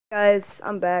Guys,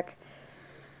 I'm back.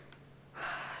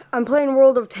 I'm playing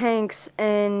World of Tanks,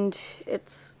 and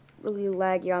it's really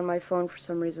laggy on my phone for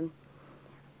some reason.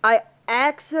 I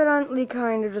accidentally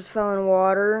kind of just fell in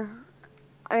water.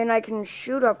 I mean, I can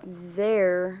shoot up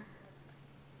there.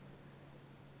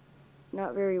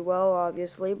 Not very well,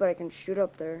 obviously, but I can shoot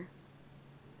up there.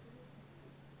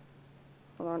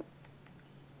 Hold on.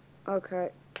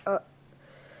 Okay.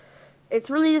 It's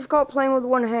really difficult playing with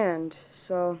one hand,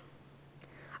 so...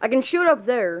 I can shoot up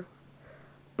there,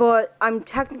 but I'm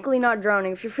technically not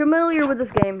drowning. If you're familiar with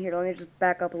this game, here, let me just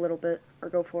back up a little bit, or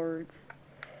go forwards.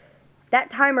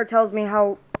 That timer tells me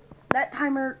how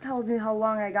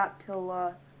long I got till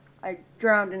I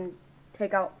drowned and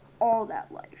take out all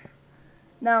that life.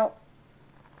 Now,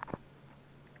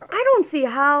 I don't see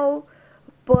how,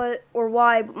 or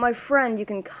why, but my friend, you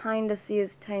can kind of see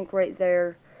his tank right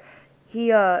there.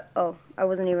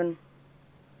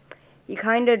 He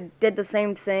kind of did the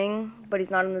same thing, but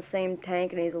he's not in the same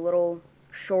tank, and he's a little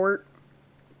short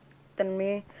than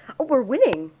me. Oh, we're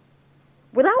winning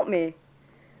without me.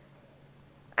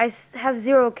 I have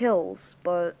 0 kills,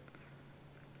 but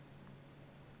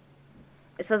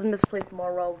it says misplaced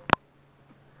Morrow.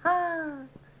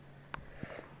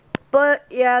 But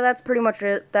yeah, that's pretty much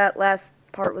it. That last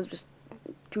part was just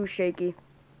too shaky.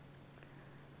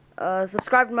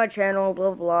 Subscribe to my channel,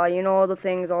 blah, blah, blah. You know all the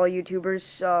things all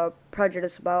YouTubers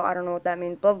prejudice about. I don't know what that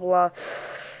means, blah, blah,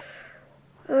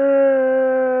 blah.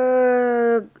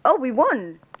 Oh, we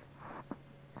won.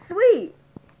 Sweet.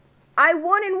 I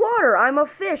won in water. I'm a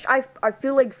fish. I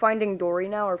feel like Finding Dory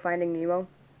now, or Finding Nemo.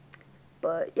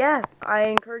 But yeah, I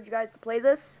encourage you guys to play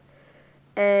this.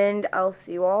 And I'll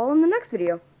see you all in the next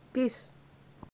video. Peace.